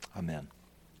Amen.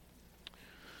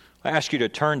 I ask you to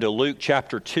turn to Luke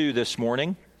chapter 2 this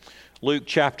morning. Luke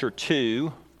chapter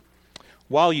 2.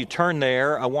 While you turn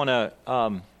there, I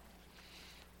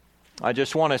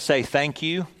just want to say thank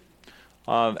you.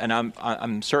 And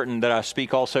I'm certain that I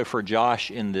speak also for Josh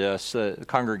in this. The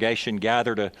congregation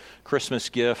gathered a Christmas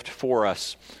gift for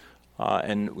us,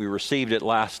 and we received it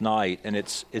last night. And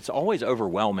it's always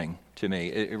overwhelming to me.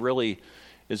 It really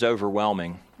is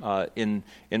overwhelming. In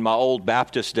my old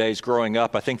Baptist days growing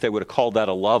up, I think they would have called that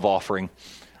a love offering.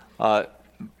 I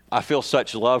feel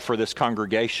such love for this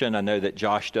congregation. I know that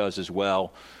Josh does as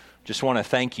well. Just want to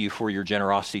thank you for your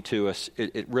generosity to us.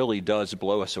 It really does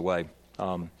blow us away.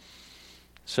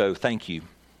 So thank you.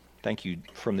 Thank you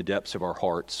from the depths of our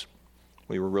hearts.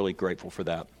 We were really grateful for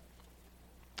that.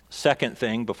 Second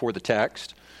thing before the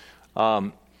text,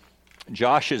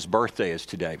 Josh's birthday is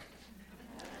today.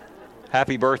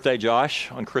 Happy birthday,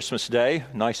 Josh, on Christmas Day.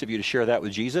 Nice of you to share that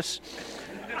with Jesus.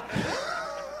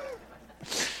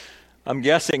 I'm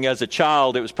guessing as a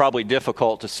child it was probably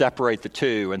difficult to separate the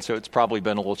two, and so it's probably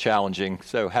been a little challenging.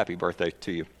 So happy birthday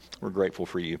to you. We're grateful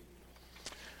for you.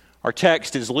 Our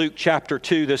text is Luke chapter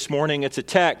 2 this morning. It's a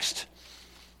text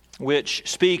which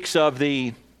speaks of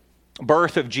the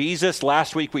birth of Jesus.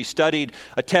 Last week we studied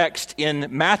a text in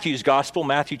Matthew's Gospel,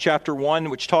 Matthew chapter 1,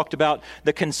 which talked about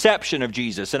the conception of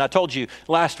Jesus. And I told you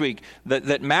last week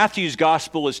that Matthew's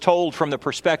Gospel is told from the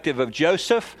perspective of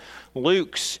Joseph.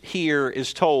 Luke's here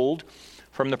is told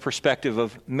from the perspective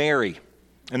of Mary.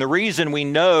 And the reason we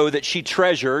know that she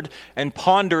treasured and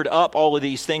pondered up all of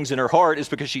these things in her heart is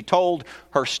because she told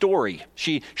her story.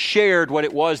 She shared what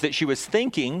it was that she was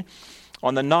thinking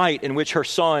on the night in which her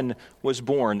son was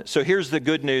born. So here's the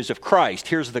good news of Christ.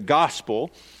 Here's the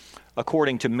gospel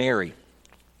according to Mary.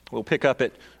 We'll pick up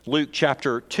at Luke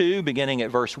chapter 2, beginning at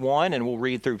verse 1, and we'll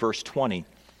read through verse 20.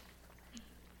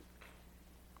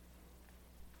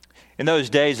 In those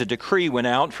days, a decree went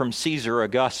out from Caesar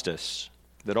Augustus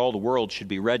that all the world should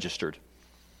be registered.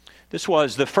 This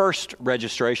was the first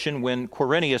registration when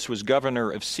Quirinius was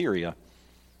governor of Syria,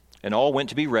 and all went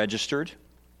to be registered,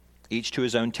 each to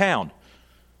his own town.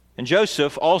 And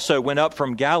Joseph also went up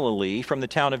from Galilee, from the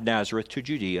town of Nazareth to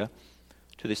Judea,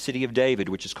 to the city of David,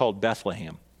 which is called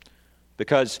Bethlehem,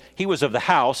 because he was of the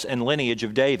house and lineage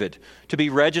of David, to be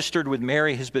registered with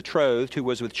Mary his betrothed, who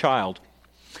was with child.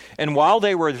 And while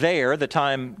they were there, the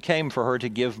time came for her to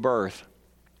give birth.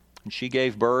 And she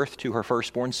gave birth to her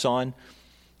firstborn son,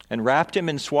 and wrapped him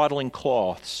in swaddling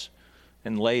cloths,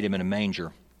 and laid him in a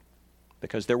manger,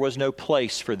 because there was no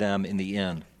place for them in the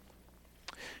inn.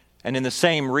 And in the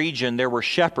same region there were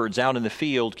shepherds out in the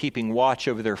field, keeping watch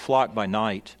over their flock by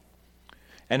night.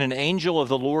 And an angel of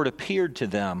the Lord appeared to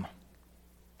them,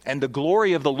 and the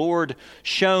glory of the Lord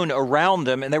shone around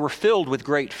them, and they were filled with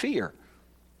great fear.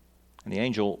 And the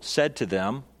angel said to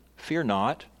them, "Fear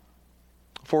not,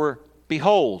 for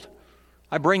behold,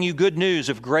 I bring you good news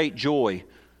of great joy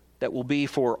that will be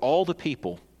for all the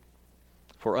people.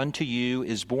 For unto you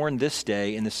is born this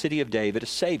day in the city of David a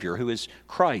Savior, who is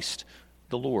Christ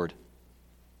the Lord.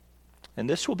 And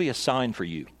this will be a sign for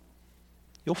you.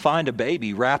 You'll find a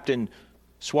baby wrapped in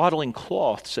swaddling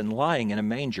cloths and lying in a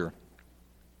manger."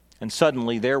 And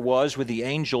suddenly there was with the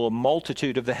angel a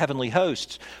multitude of the heavenly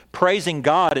hosts, praising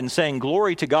God and saying,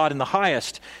 "Glory to God in the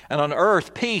highest, and on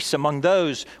earth peace among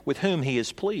those with whom he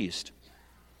is pleased."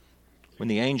 When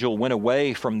the angel went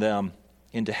away from them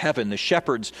into heaven, the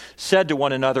shepherds said to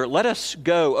one another, "Let us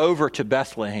go over to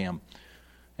Bethlehem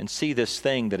and see this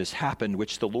thing that has happened,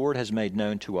 which the Lord has made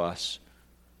known to us."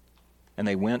 And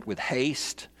they went with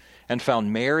haste and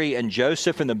found Mary and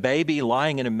Joseph and the baby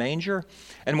lying in a manger.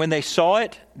 And when they saw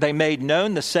it, they made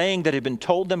known the saying that had been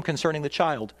told them concerning the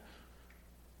child.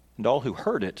 And all who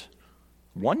heard it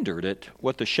wondered at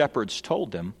what the shepherds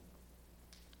told them.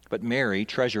 But Mary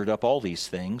treasured up all these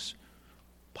things,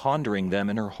 pondering them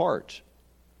in her heart.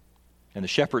 And the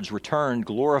shepherds returned,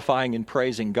 glorifying and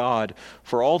praising God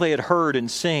for all they had heard and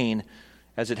seen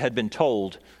as it had been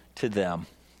told to them.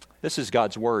 This is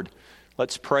God's word.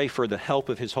 Let's pray for the help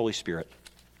of his Holy Spirit.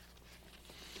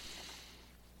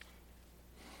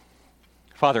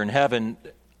 Father in heaven,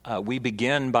 we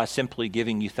begin by simply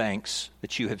giving you thanks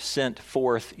that you have sent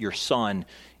forth your Son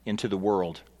into the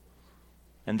world,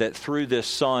 and that through this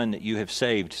Son you have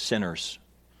saved sinners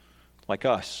like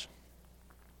us.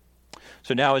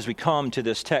 So now as we come to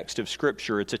this text of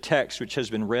Scripture, it's a text which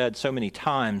has been read so many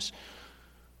times.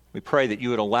 We pray that you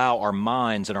would allow our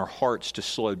minds and our hearts to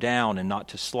slow down and not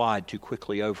to slide too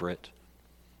quickly over it,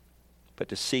 but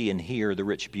to see and hear the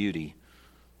rich beauty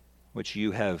which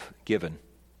you have given.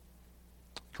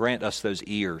 Grant us those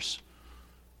ears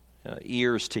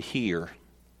to hear,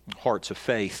 hearts of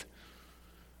faith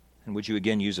And would you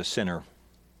again use a sinner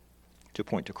to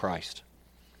point to Christ?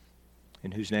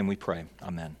 In whose name we pray.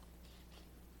 Amen.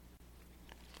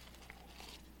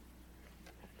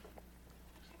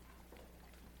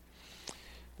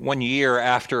 One year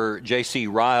after J.C.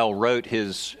 Ryle wrote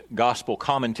his gospel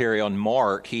commentary on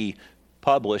Mark, he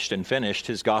published and finished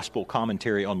his gospel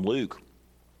commentary on Luke.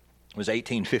 It was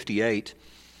 1858.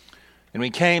 And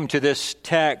when he came to this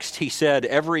text, he said,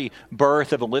 "Every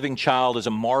birth of a living child is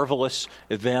a marvelous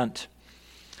event.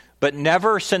 But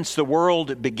never since the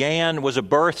world began was a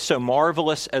birth so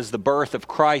marvelous as the birth of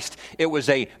Christ. It was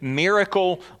a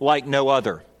miracle like no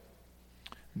other.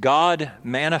 God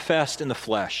manifest in the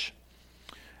flesh.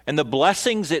 And the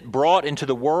blessings it brought into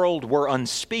the world were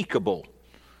unspeakable.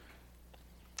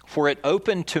 For it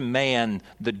opened to man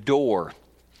the door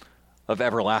of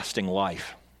everlasting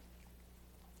life."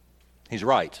 He's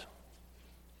right.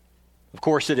 Of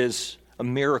course, it is a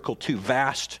miracle too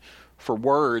vast for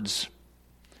words.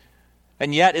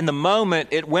 And yet, in the moment,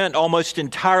 it went almost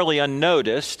entirely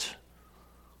unnoticed.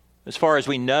 As far as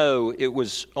we know, it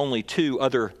was only two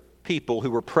other people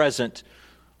who were present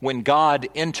when God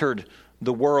entered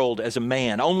the world as a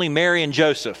man. Only Mary and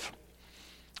Joseph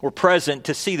were present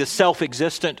to see the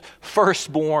self-existent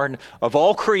firstborn of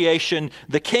all creation,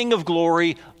 the King of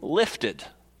glory, lifted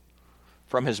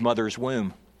from his mother's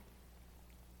womb.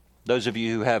 Those of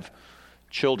you who have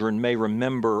children may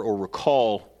remember or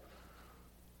recall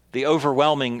the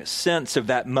overwhelming sense of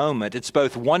that moment. It's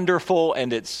both wonderful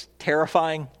and it's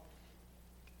terrifying.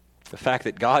 The fact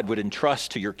that God would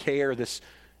entrust to your care this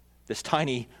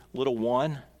tiny little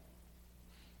one.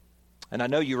 And I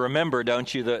know you remember,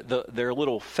 don't you, their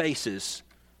little faces.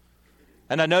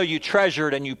 And I know you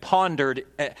treasured and you pondered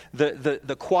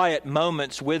the quiet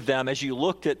moments with them as you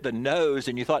looked at the nose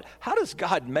and you thought, how does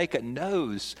God make a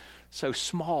nose so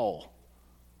small?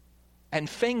 And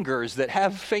fingers that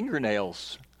have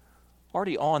fingernails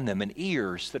already on them and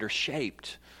ears that are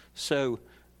shaped so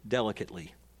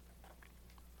delicately.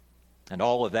 And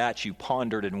all of that you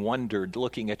pondered and wondered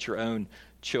looking at your own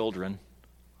children.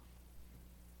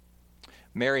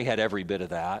 Mary had every bit of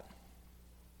that.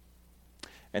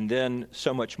 And then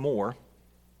so much more.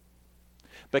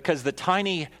 Because the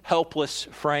tiny, helpless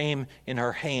frame in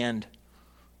her hand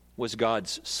was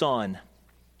God's Son.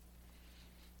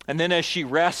 And then as she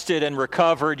rested and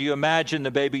recovered, you imagine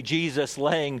the baby Jesus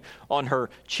laying on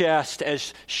her chest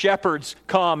as shepherds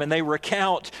come and they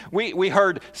recount. We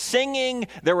heard singing,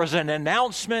 there was an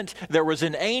announcement, there was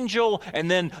an angel, and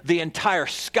then the entire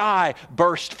sky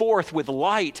burst forth with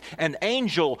light. And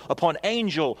angel upon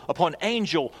angel upon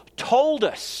angel told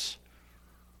us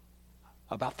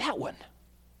about that one.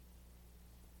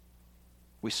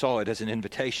 We saw it as an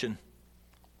invitation.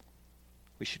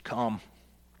 We should come.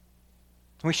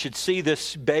 We should see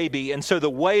this baby. And so the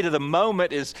weight of the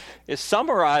moment is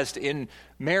summarized in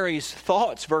Mary's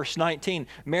thoughts. Verse 19,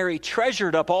 Mary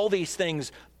treasured up all these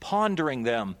things, pondering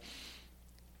them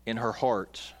in her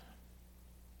heart.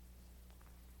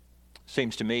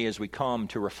 Seems to me as we come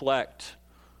to reflect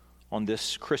on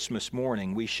this Christmas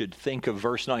morning, we should think of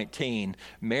verse 19,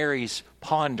 Mary's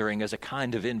pondering, as a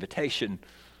kind of invitation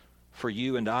for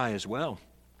you and I as well.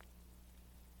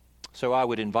 So I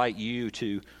would invite you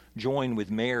to join with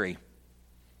Mary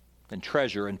and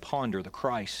treasure and ponder the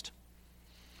Christ.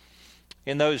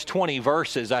 In those 20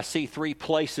 verses, I see 3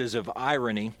 places of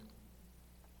irony.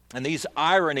 And these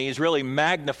ironies really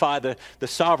magnify the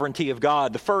sovereignty of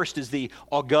God. The first is the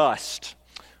august.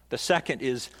 The second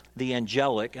is the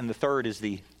angelic. And the third is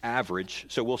the average.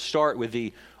 So we'll start with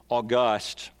the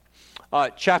august.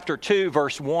 Chapter 2,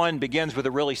 verse 1 begins with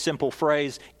a really simple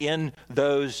phrase, in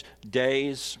those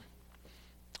days,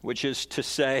 which is to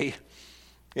say,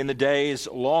 in the days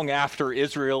long after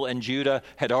Israel and Judah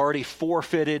had already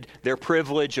forfeited their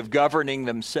privilege of governing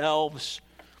themselves,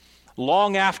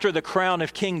 long after the crown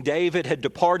of King David had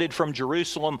departed from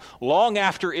Jerusalem, long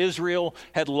after Israel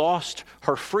had lost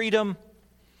her freedom,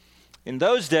 in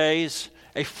those days,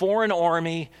 a foreign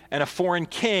army and a foreign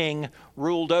king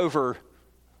ruled over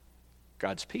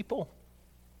God's people.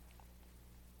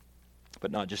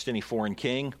 But not just any foreign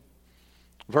king.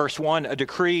 Verse 1, a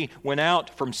decree went out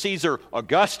from Caesar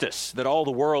Augustus that all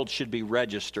the world should be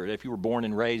registered. If you were born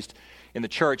and raised in the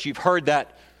church, you've heard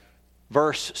that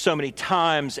verse so many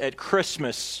times at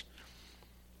Christmas.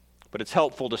 But it's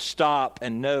helpful to stop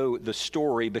and know the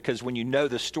story, because when you know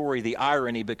the story, the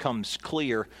irony becomes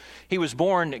clear. He was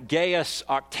born Gaius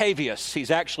Octavius.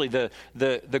 He's actually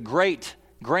the great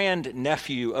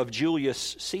grandnephew of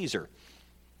Julius Caesar.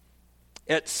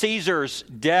 At Caesar's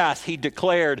death, he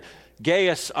declared,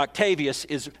 Gaius Octavius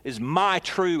is my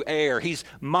true heir. He's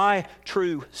my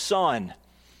true son.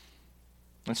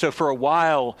 And so for a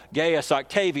while, Gaius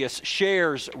Octavius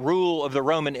shares rule of the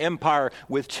Roman Empire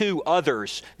with two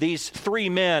others, these three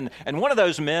men. And one of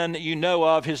those men you know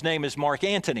of, his name is Mark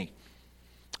Antony.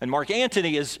 And Mark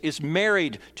Antony is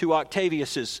married to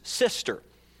Octavius's sister.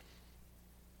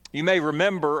 You may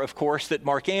remember, of course, that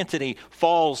Mark Antony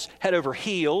falls head over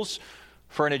heels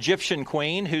for an Egyptian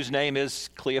queen whose name is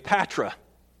Cleopatra.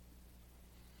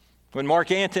 When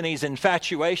Mark Antony's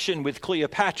infatuation with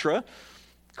Cleopatra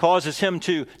causes him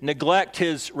to neglect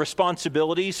his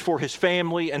responsibilities for his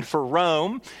family and for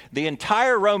Rome, the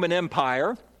entire Roman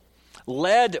Empire,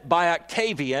 led by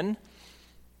Octavian,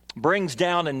 brings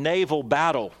down a naval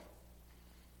battle.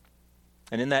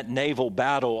 And in that naval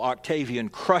battle, Octavian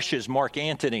crushes Mark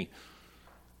Antony.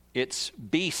 It's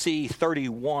BC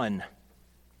 31.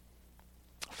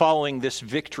 Following this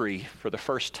victory, for the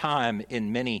first time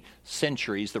in many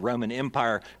centuries, the Roman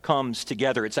Empire comes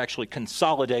together. It's actually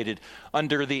consolidated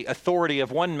under the authority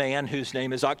of one man whose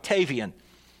name is Octavian.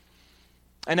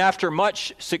 And after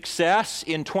much success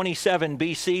in 27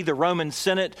 BC, the Roman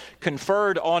Senate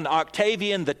conferred on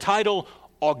Octavian the title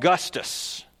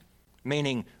Augustus,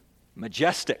 meaning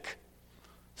majestic,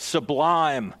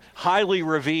 sublime, highly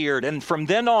revered. And from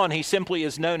then on, he simply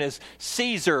is known as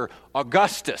Caesar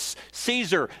Augustus,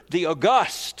 Caesar the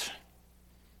August.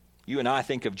 You and I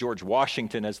think of George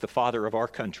Washington as the father of our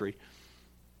country.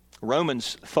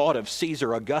 Romans thought of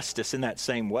Caesar Augustus in that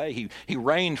same way. He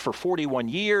reigned for 41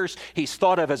 years. He's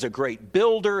thought of as a great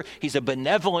builder. He's a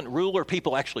benevolent ruler.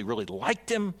 People actually really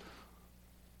liked him.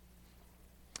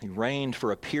 He reigned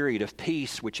for a period of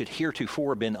peace which had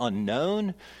heretofore been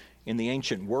unknown in the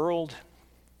ancient world,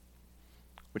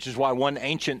 which is why one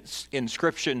ancient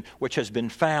inscription which has been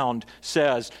found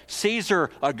says,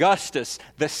 Caesar Augustus,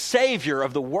 the Savior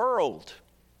of the world.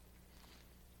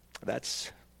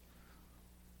 That's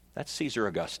Caesar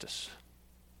Augustus,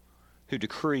 who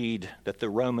decreed that the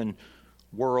Roman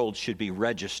world should be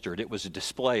registered. It was a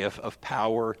display of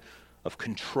power, of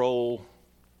control,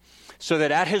 so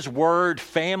that at his word,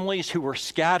 families who were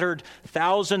scattered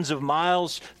thousands of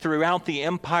miles throughout the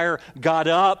empire got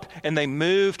up and they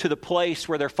moved to the place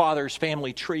where their father's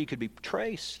family tree could be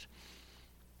traced.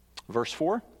 Verse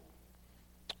 4,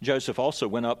 Joseph also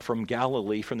went up from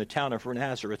Galilee, from the town of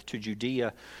Nazareth to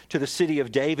Judea, to the city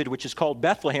of David, which is called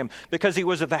Bethlehem, because he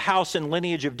was of the house and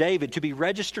lineage of David, to be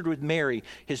registered with Mary,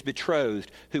 his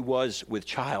betrothed, who was with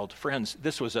child. Friends,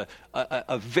 this was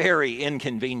a very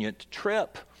inconvenient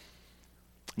trip.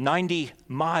 90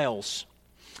 miles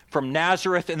from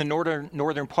Nazareth in the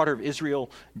northern part of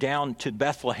Israel down to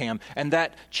Bethlehem. And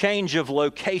that change of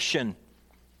location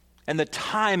and the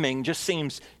timing just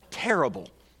seems terrible.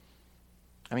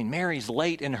 I mean, Mary's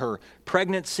late in her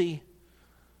pregnancy,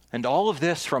 and all of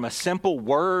this from a simple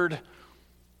word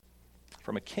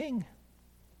from a king.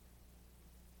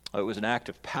 It was an act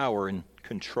of power and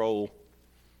control.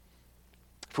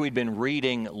 If we'd been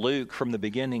reading Luke from the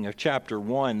beginning of chapter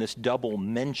 1, this double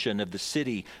mention of the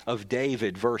city of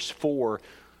David, verse 4,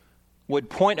 would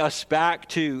point us back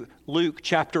to Luke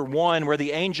chapter 1, where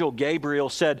the angel Gabriel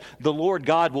said, the Lord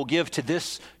God will give to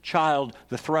this child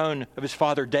the throne of his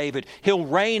father David. He'll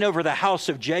reign over the house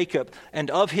of Jacob,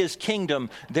 and of his kingdom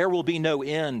there will be no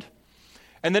end.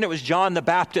 And then it was John the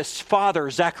Baptist's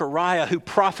father, Zechariah, who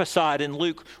prophesied in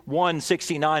Luke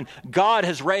 1:69, God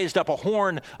has raised up a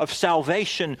horn of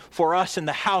salvation for us in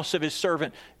the house of his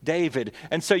servant David.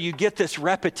 And so you get this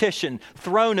repetition,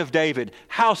 throne of David,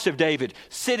 house of David,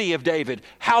 city of David,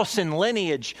 house and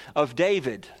lineage of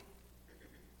David.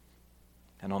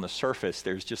 And on the surface,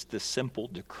 there's just this simple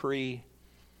decree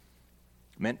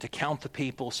meant to count the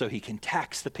people so he can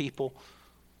tax the people.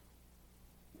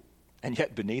 And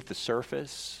yet beneath the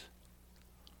surface,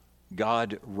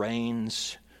 God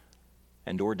reigns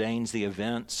and ordains the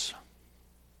events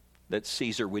that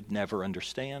Caesar would never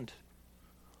understand.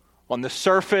 On the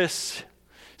surface,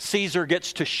 Caesar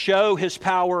gets to show his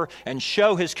power and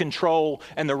show his control,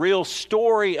 and the real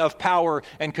story of power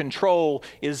and control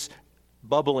is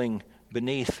bubbling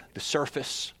beneath the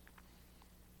surface,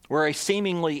 where a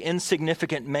seemingly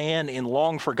insignificant man in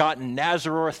long-forgotten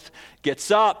Nazareth gets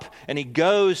up and he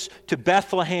goes to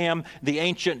Bethlehem, the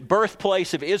ancient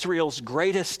birthplace of Israel's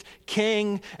greatest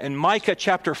king. And Micah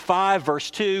chapter 5, verse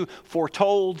 2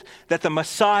 foretold that the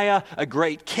Messiah, a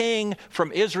great king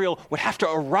from Israel, would have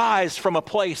to arise from a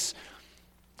place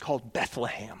called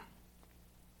Bethlehem.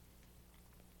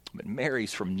 But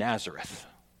Mary's from Nazareth,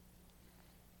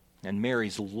 and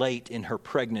Mary's late in her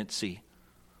pregnancy.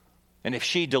 And if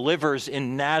she delivers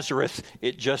in Nazareth,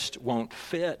 it just won't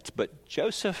fit. But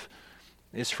Joseph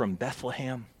is from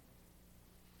Bethlehem.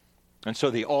 And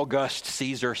so the august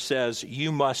Caesar says,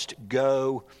 you must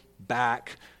go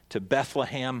back to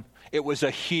Bethlehem. It was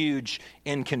a huge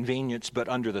inconvenience, but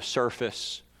under the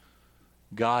surface,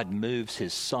 God moves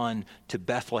his son to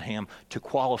Bethlehem to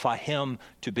qualify him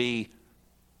to be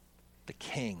the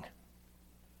king,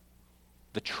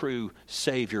 the true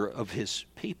savior of his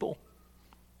people.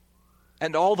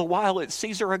 And all the while, it's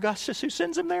Caesar Augustus who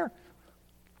sends him there,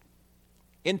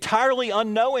 entirely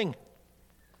unknowing.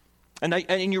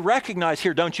 And you recognize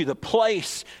here, don't you, the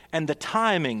place and the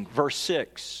timing, verse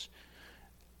 6.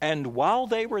 And while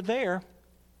they were there,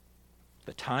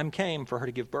 the time came for her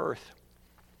to give birth.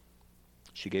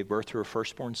 She gave birth to her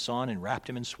firstborn son and wrapped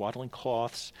him in swaddling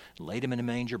cloths, and laid him in a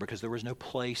manger because there was no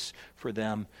place for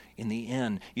them in the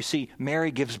inn. You see,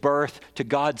 Mary gives birth to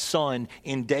God's son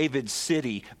in David's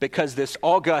city because this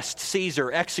august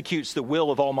Caesar executes the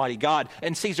will of Almighty God,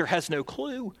 and Caesar has no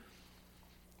clue.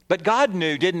 But God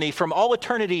knew, didn't he, from all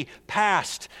eternity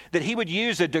past, that he would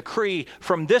use a decree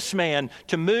from this man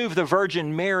to move the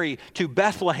Virgin Mary to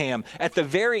Bethlehem at the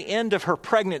very end of her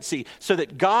pregnancy so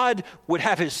that God would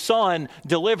have his son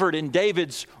delivered in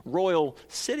David's royal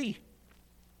city.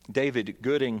 David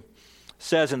Gooding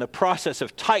says in the process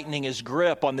of tightening his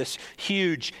grip on this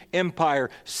huge empire,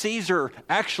 Caesar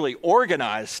actually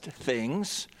organized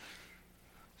things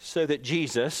so that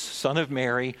Jesus, son of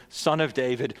Mary, son of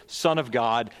David, son of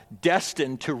God,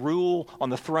 destined to rule on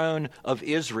the throne of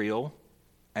Israel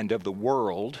and of the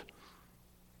world,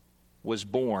 was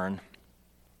born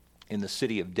in the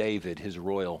city of David, his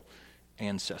royal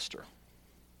ancestor.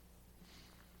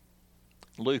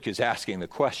 Luke is asking the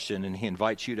question, and he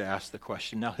invites you to ask the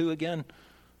question. Now, who again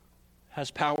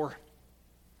has power?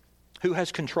 Who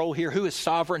has control here? Who is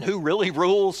sovereign? Who really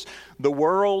rules the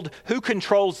world? Who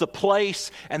controls the place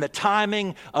and the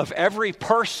timing of every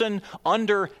person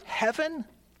under heaven?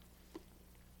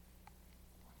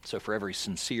 So for every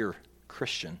sincere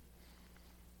Christian,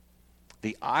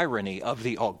 the irony of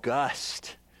the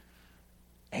august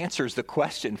answers the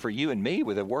question for you and me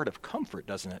with a word of comfort,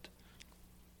 doesn't it?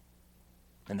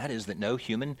 And that is that no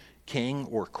human king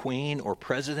or queen or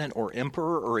president or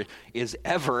emperor is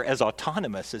ever as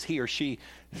autonomous as he or she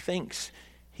thinks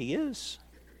he is.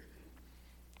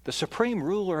 The supreme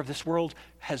ruler of this world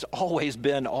has always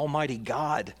been Almighty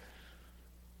God.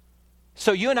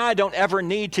 So you and I don't ever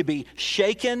need to be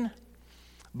shaken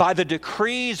by the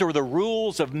decrees or the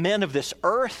rules of men of this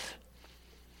earth,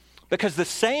 because the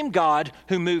same God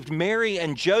who moved Mary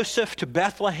and Joseph to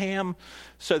Bethlehem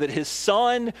so that his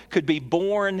son could be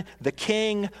born the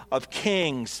King of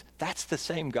Kings, that's the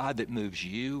same God that moves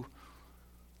you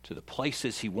to the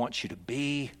places he wants you to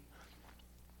be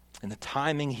and the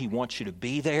timing he wants you to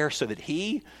be there so that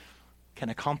he can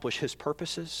accomplish his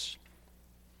purposes.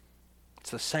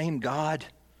 It's the same God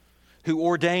who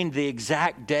ordained the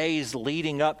exact days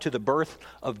leading up to the birth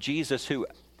of Jesus, who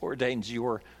ordains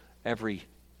your every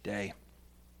day.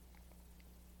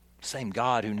 Same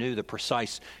God who knew the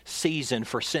precise season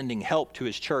for sending help to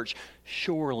his church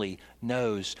surely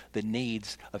knows the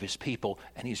needs of his people,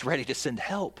 and he's ready to send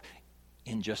help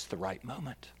in just the right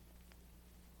moment.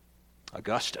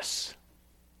 Augustus,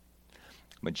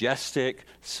 majestic,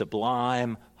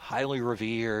 sublime, highly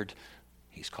revered,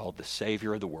 he's called the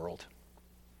Savior of the world.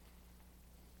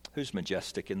 Who's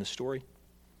majestic in the story?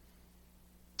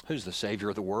 Who's the Savior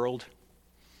of the world?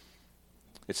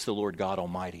 It's the Lord God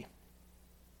Almighty.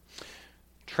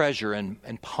 Treasure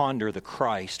and ponder the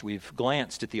Christ. We've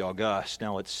glanced at the august.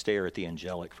 Now let's stare at the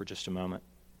angelic for just a moment.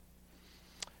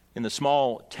 In the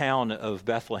small town of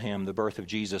Bethlehem, the birth of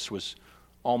Jesus was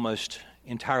almost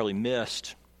entirely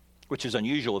missed, which is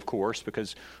unusual, of course,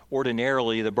 because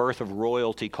ordinarily the birth of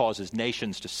royalty causes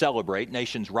nations to celebrate.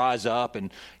 Nations rise up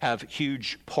and have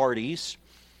huge parties.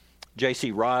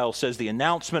 J.C. Ryle says the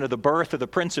announcement of the birth of the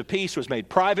Prince of Peace was made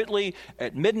privately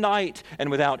at midnight and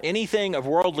without anything of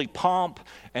worldly pomp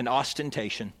and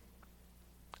ostentation.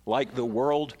 Like the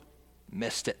world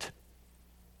missed it.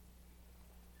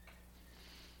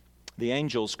 The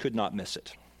angels could not miss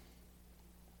it.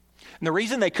 And the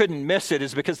reason they couldn't miss it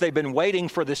is because they've been waiting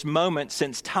for this moment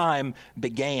since time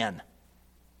began.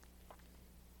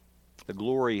 The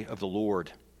glory of the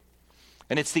Lord.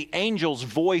 And it's the angels'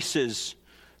 voices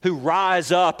who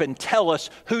rise up and tell us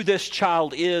who this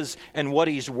child is and what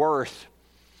he's worth.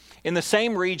 In the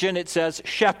same region, it says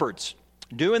shepherds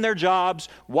doing their jobs,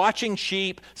 watching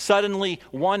sheep. Suddenly,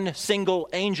 one single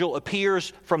angel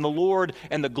appears from the Lord,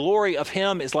 and the glory of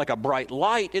him is like a bright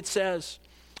light, it says.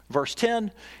 Verse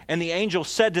 10, and the angel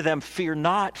said to them, "Fear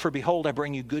not, for behold, I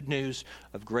bring you good news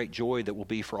of great joy that will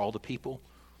be for all the people.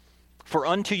 For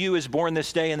unto you is born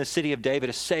this day in the city of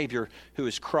David a Savior, who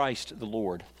is Christ the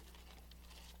Lord."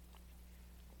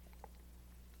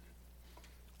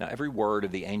 Now, every word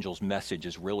of the angel's message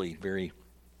is really very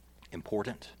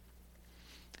important.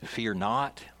 Fear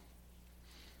not.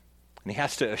 And he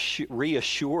has to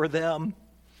reassure them,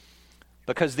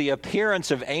 because the appearance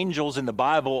of angels in the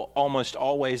Bible almost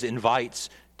always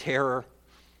invites terror.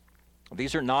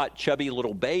 These are not chubby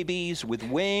little babies with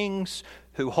wings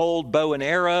who hold bow and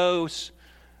arrows.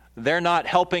 They're not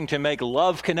helping to make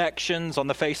love connections on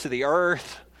the face of the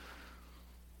earth.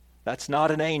 That's not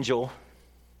an angel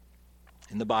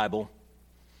in the Bible.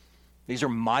 These are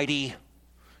mighty,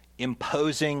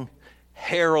 imposing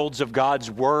heralds of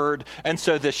God's word. And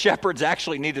so the shepherds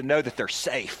actually need to know that they're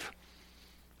safe.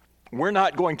 We're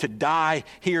not going to die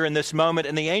here in this moment.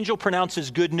 And the angel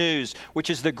pronounces good news, which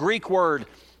is the Greek word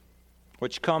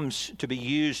which comes to be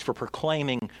used for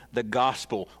proclaiming the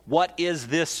gospel. What is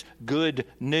this good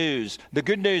news? The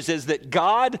good news is that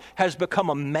God has become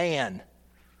a man.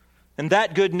 And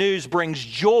that good news brings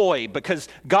joy because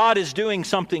God is doing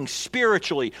something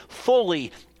spiritually,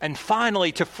 fully, and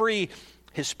finally to free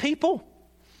his people.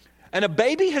 And a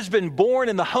baby has been born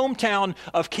in the hometown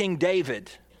of King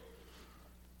David.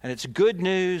 And it's good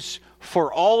news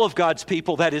for all of God's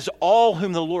people. That is all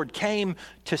whom the Lord came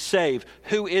to save.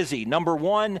 Who is he? Number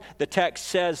one, the text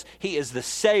says he is the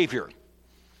Savior,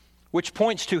 which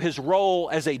points to his role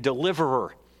as a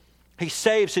deliverer. He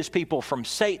saves his people from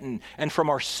Satan and from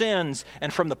our sins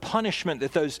and from the punishment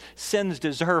that those sins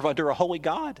deserve under a holy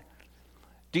God.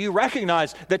 Do you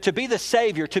recognize that to be the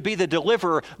Savior, to be the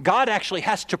deliverer, God actually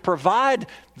has to provide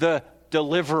the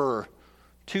deliverer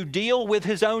to deal with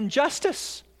his own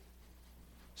justice?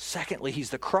 Secondly,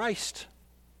 he's the Christ.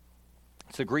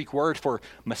 It's the Greek word for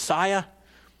Messiah,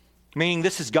 meaning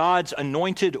this is God's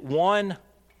anointed one.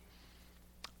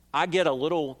 I get a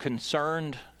little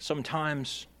concerned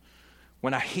sometimes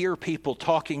when I hear people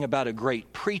talking about a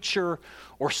great preacher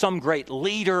or some great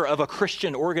leader of a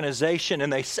Christian organization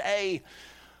and they say,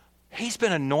 he's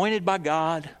been anointed by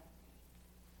God.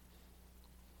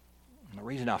 And the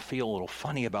reason I feel a little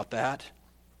funny about that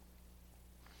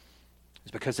is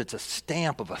because it's a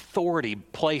stamp of authority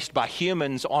placed by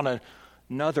humans on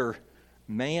another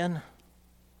man.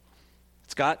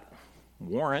 It's got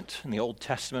warrant. In the Old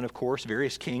Testament, of course,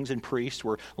 various kings and priests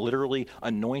were literally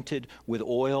anointed with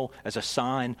oil as a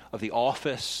sign of the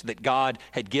office that God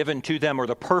had given to them or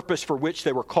the purpose for which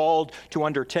they were called to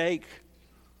undertake.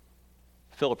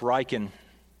 Philip Ryken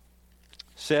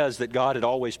says that God had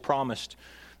always promised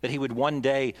that he would one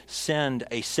day send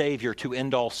a Savior to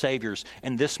end all saviors.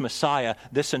 And this Messiah,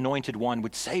 this anointed one,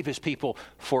 would save his people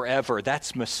forever.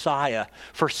 That's Messiah.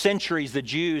 For centuries, the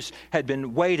Jews had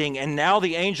been waiting. And now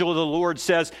the angel of the Lord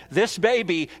says, this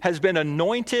baby has been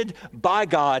anointed by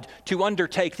God to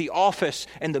undertake the office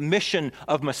and the mission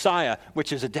of Messiah,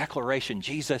 which is a declaration.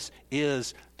 Jesus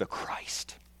is the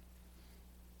Christ.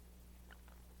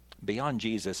 Beyond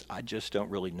Jesus, I just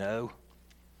don't really know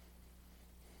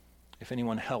if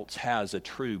anyone else has a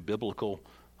true biblical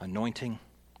anointing.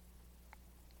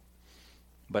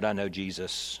 But I know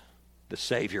Jesus, the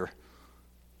Savior,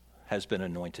 has been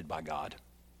anointed by God.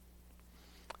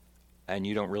 And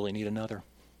you don't really need another.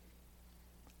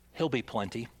 He'll be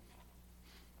plenty.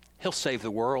 He'll save the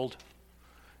world.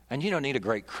 And you don't need a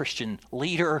great Christian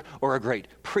leader or a great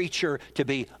preacher to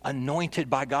be anointed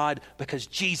by God, because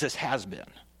Jesus has been.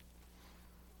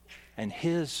 And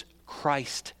his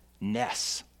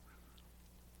Christness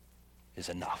is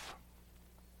enough.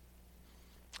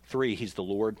 3, he's the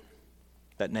Lord.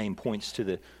 That name points to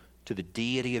the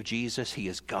deity of Jesus. He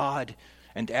is God.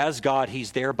 And as God,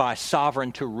 he's thereby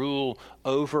sovereign to rule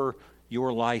over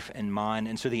your life and mine.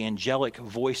 And so the angelic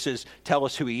voices tell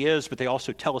us who he is, but they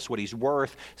also tell us what he's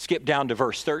worth. Skip down to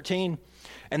verse 13.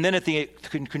 And then at the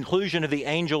conclusion of the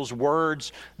angel's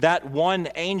words, that one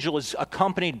angel is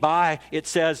accompanied by, it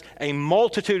says, a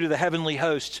multitude of the heavenly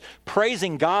hosts,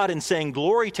 praising God and saying,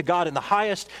 glory to God in the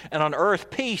highest, and on earth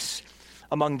peace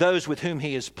among those with whom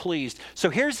he is pleased. So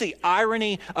here's the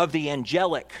irony of the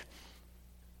angelic.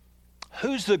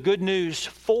 Who's the good news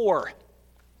for?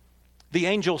 The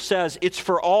angel says it's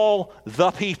for all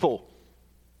the people.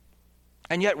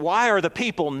 And yet, why are the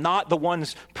people not the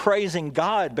ones praising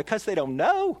God? Because they don't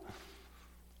know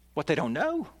what they don't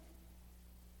know.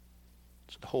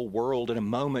 So the whole world in a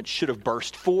moment should have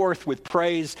burst forth with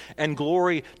praise and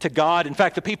glory to God. In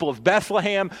fact, the people of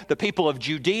Bethlehem, the people of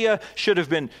Judea should have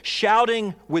been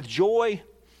shouting with joy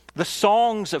the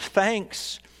songs of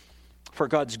thanks for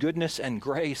God's goodness and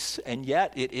grace. And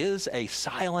yet, it is a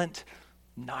silent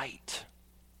night.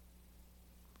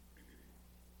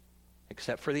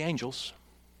 Except for the angels,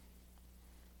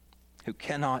 who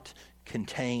cannot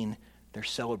contain their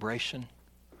celebration.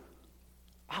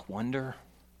 I wonder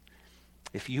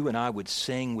if you and I would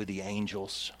sing with the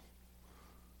angels,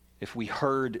 if we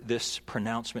heard this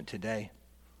pronouncement today.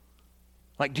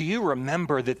 Like, do you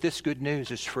remember that this good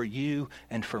news is for you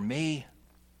and for me?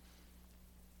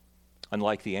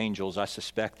 Unlike the angels, I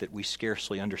suspect that we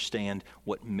scarcely understand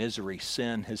what misery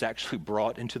sin has actually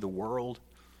brought into the world.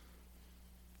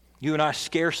 You and I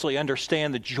scarcely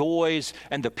understand the joys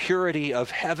and the purity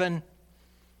of heaven.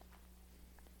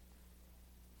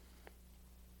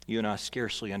 You and I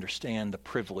scarcely understand the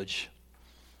privilege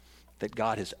that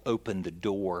God has opened the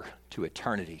door to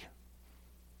eternity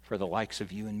for the likes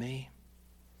of you and me.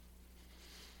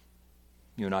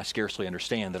 You and I scarcely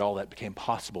understand that all that became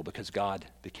possible because God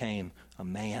became a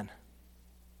man.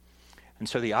 And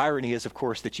so the irony is, of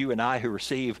course, that you and I who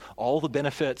receive all the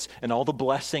benefits and all the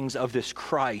blessings of this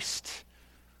Christ,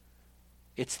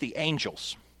 it's the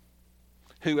angels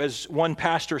who, as one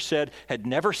pastor said, had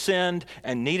never sinned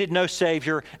and needed no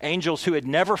Savior, angels who had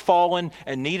never fallen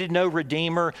and needed no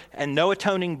Redeemer and no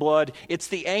atoning blood. It's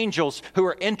the angels who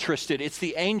are interested. It's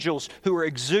the angels who are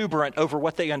exuberant over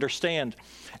what they understand.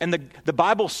 And the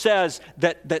Bible says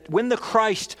that when the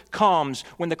Christ comes,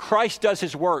 when the Christ does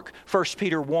his work, 1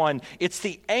 Peter 1, it's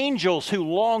the angels who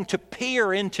long to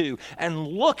peer into and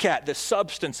look at the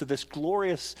substance of this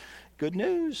glorious good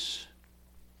news.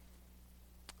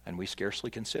 And we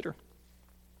scarcely consider,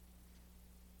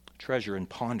 treasure, and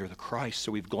ponder the Christ.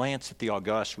 So we've glanced at the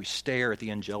august, we stare at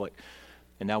the angelic,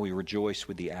 and now we rejoice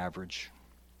with the average.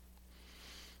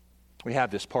 We have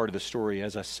this part of the story,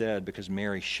 as I said, because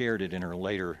Mary shared it in her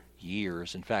later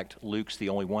years. In fact, Luke's the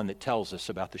only one that tells us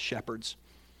about the shepherds.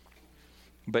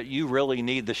 But you really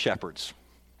need the shepherds,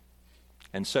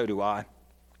 and so do I.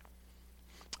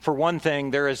 For one thing,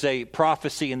 there is a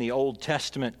prophecy in the Old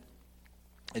Testament.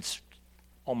 It's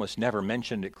almost never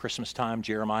mentioned at Christmas time,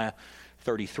 Jeremiah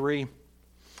 33.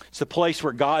 It's the place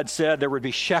where God said there would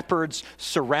be shepherds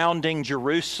surrounding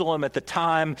Jerusalem at the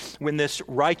time when this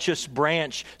righteous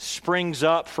branch springs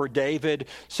up for David,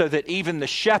 so that even the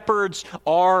shepherds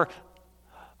are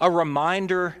a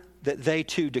reminder that they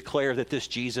too declare that this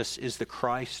Jesus is the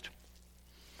Christ.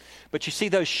 But you see,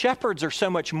 those shepherds are so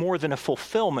much more than a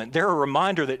fulfillment. They're a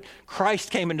reminder that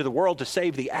Christ came into the world to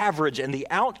save the average and the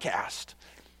outcast.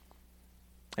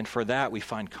 And for that, we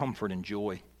find comfort and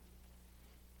joy.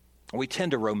 We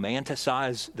tend to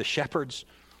romanticize the shepherds,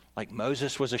 like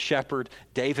Moses was a shepherd,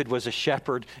 David was a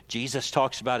shepherd, Jesus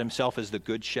talks about himself as the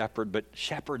good shepherd, but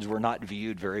shepherds were not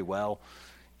viewed very well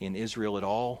in Israel at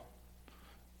all.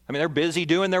 I mean, they're busy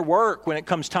doing their work when it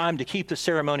comes time to keep the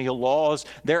ceremonial laws.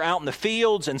 They're out in the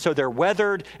fields, and so they're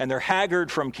weathered, and they're haggard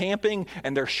from camping,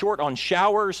 and they're short on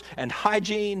showers and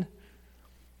hygiene,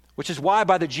 which is why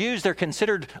by the Jews they're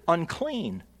considered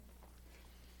unclean.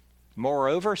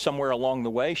 Moreover, somewhere along the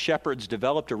way, shepherds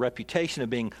developed a reputation of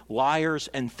being liars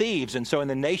and thieves. And so in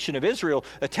the nation of Israel,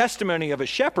 a testimony of a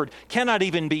shepherd cannot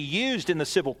even be used in the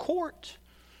civil court.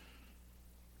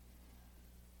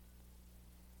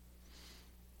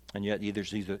 And yet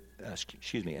these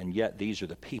are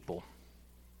the people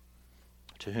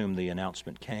to whom the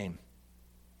announcement came.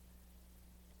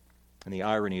 And the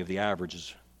irony of the average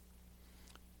is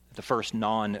the first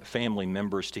non-family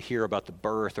members to hear about the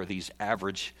birth are these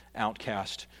average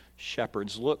outcast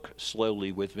shepherds. Look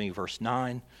slowly with me, verse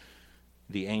 9.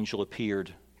 The angel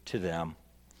appeared to them.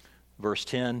 Verse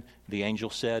 10, the angel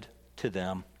said to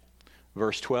them.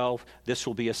 Verse 12, this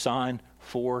will be a sign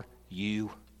for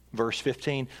you. Verse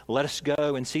 15, let us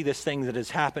go and see this thing that has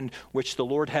happened, which the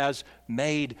Lord has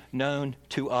made known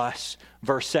to us.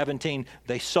 Verse 17,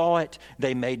 they saw it,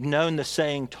 they made known the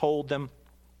saying told them.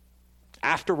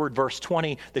 Afterward, verse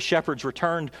 20, the shepherds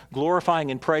returned,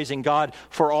 glorifying and praising God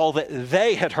for all that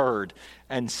they had heard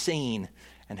and seen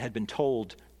and had been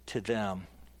told to them.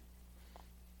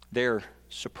 Their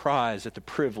surprise at the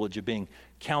privilege of being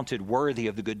counted worthy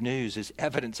of the good news is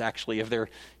evidence, actually, of their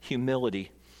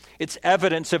humility. It's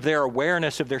evidence of their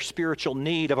awareness of their spiritual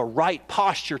need, of a right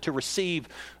posture to receive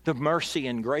the mercy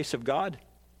and grace of God.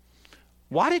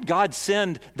 Why did God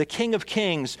send the King of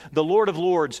Kings, the Lord of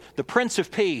Lords, the Prince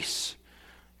of Peace,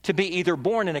 to be either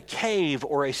born in a cave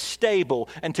or a stable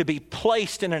and to be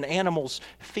placed in an animal's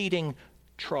feeding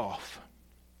trough?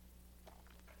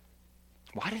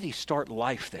 Why did he start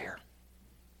life there?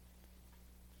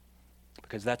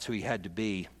 Because that's who he had to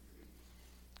be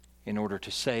in order to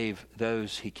save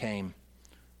those he came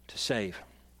to save.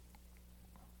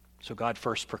 So God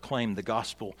first proclaimed the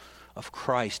gospel of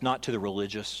Christ, not to the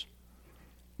religious,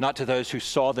 not to those who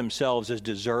saw themselves as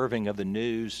deserving of the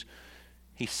news.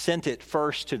 He sent it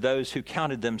first to those who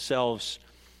counted themselves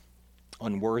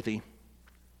unworthy.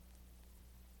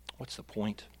 What's the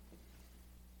point?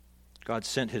 God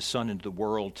sent his Son into the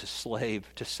world to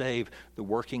save the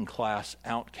working class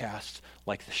outcasts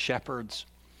like the shepherds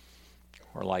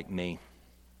or like me.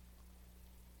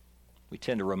 We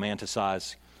tend to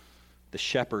romanticize the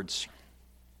shepherds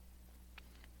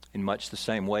in much the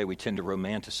same way we tend to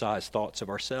romanticize thoughts of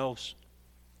ourselves.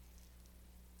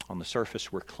 On the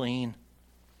surface, we're clean.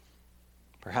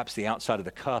 Perhaps the outside of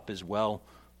the cup is well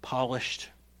polished.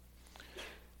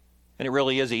 And it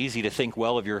really is easy to think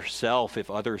well of yourself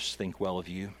if others think well of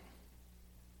you.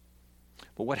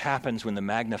 But what happens when the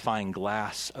magnifying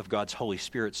glass of God's Holy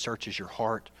Spirit searches your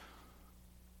heart?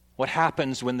 What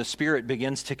happens when the Spirit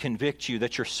begins to convict you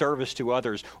that your service to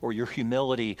others, or your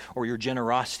humility, or your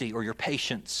generosity, or your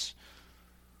patience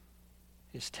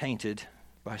is tainted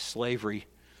by slavery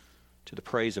to the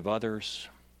praise of others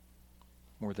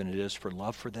more than it is for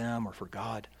love for them or for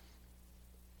God?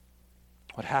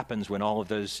 What happens when all of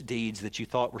those deeds that you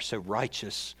thought were so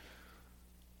righteous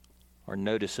are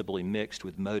noticeably mixed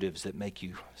with motives that make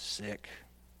you sick?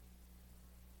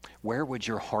 Where would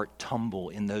your heart tumble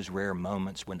in those rare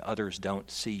moments when others don't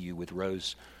see you with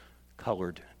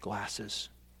rose-colored glasses?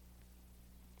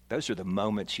 Those are the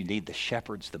moments you need the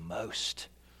shepherds the most.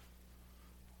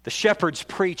 The shepherds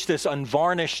preach this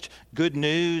unvarnished good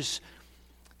news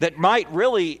that might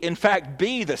really, in fact,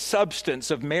 be the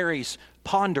substance of Mary's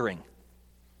pondering.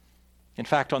 In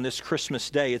fact, on this Christmas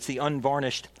day, it's the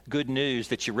unvarnished good news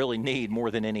that you really need more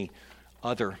than any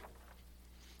other.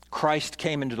 Christ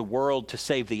came into the world to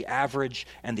save the average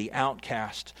and the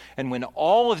outcast. And when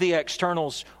all of the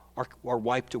externals are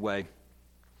wiped away,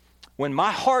 when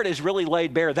my heart is really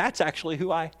laid bare, that's actually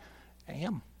who I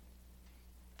am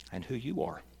and who you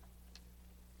are.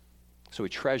 So we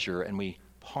treasure and we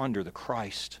ponder the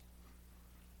Christ.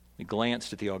 We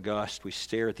glanced at the august, we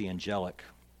stare at the angelic.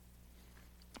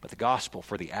 But the gospel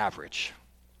for the average,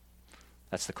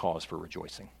 that's the cause for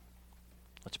rejoicing.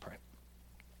 Let's pray.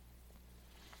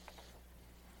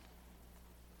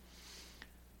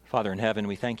 Father in heaven,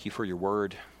 we thank you for your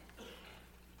word.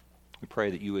 We pray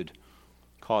that you would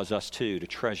cause us too to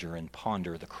treasure and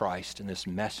ponder the Christ in this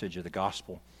message of the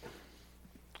gospel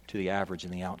to the average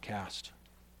and the outcast.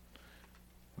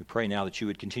 We pray now that you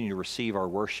would continue to receive our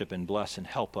worship and bless and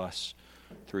help us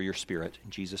through your Spirit. In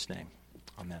Jesus' name,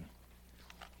 amen.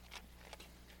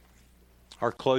 Our closing